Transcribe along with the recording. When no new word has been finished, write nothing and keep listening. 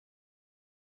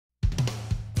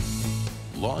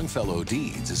Longfellow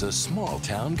Deeds is a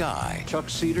small-town guy. Chuck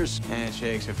Cedars.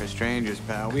 Handshakes are for strangers,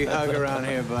 pal. We hug around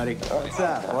here, buddy. What's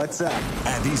up? What's up?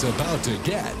 And he's about to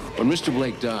get... When Mr.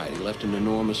 Blake died, he left an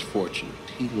enormous fortune.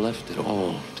 He left it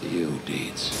all to you,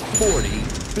 Deeds.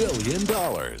 $40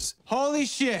 billion. Holy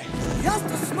shit! Just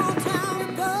a small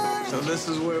town boy. So this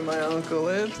is where my uncle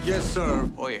lives? Yes, sir.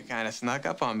 Boy, you kind of snuck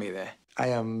up on me there. I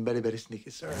am very, very sneaky,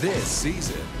 sir. This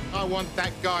season, I want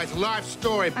that guy's life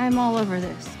story. I'm all over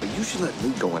this. You should let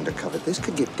me go undercover. This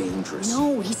could get dangerous.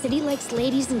 No, he said he likes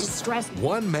ladies in distress.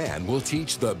 one man will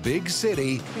teach the big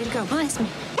city Way to go. Bless me.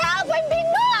 Help! I'm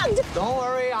being mugged! Don't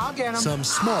worry, I'll get him. some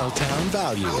small-town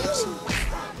values.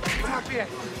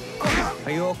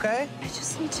 Are you okay? I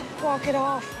just need to walk it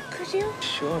off. Could you?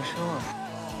 Sure.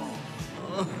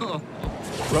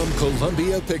 From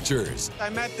Columbia Pictures, I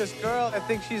met this girl. I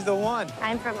think she's the one.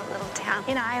 I'm from a little town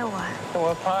in Iowa.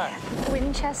 What part?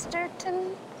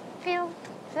 Winchesterton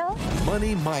Fieldville?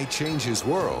 money might change his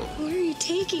world, Where are you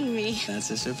taking me? That's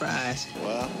a surprise.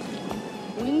 Well,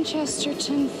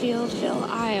 Winchesterton Fieldville,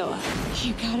 Iowa.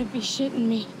 You gotta be shitting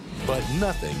me. but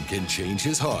nothing can change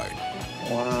his heart.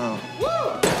 wow.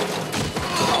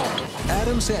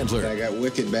 Adam Sandler I got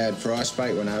wicked bad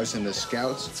frostbite when I was in the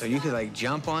Scouts. So you could, like,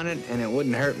 jump on it and it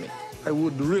wouldn't hurt me. I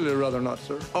would really rather not,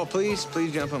 sir. Oh, please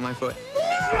jump on my foot.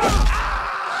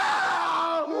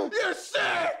 You're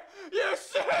sick! You're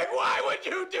sick! Why would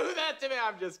you do that to me?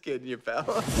 I'm just kidding you, pal.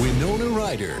 Winona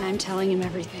Ryder, And I'm telling him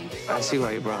everything. I see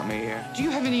why you brought me here. Do you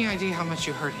have any idea how much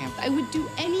you hurt him? I would do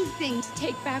anything to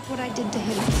take back what I did to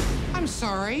him. I'm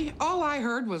sorry. All I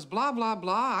heard was blah, blah,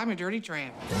 blah. I'm a dirty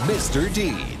tramp. Mr.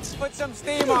 Deeds, Put some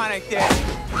steam on it, kid.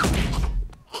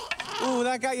 Ooh,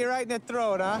 that got you right in the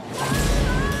throat, huh?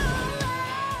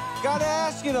 Gotta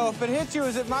ask you, though, if it hits you,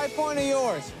 is it my point or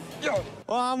yours?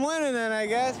 Well, I'm winning then, I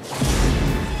guess.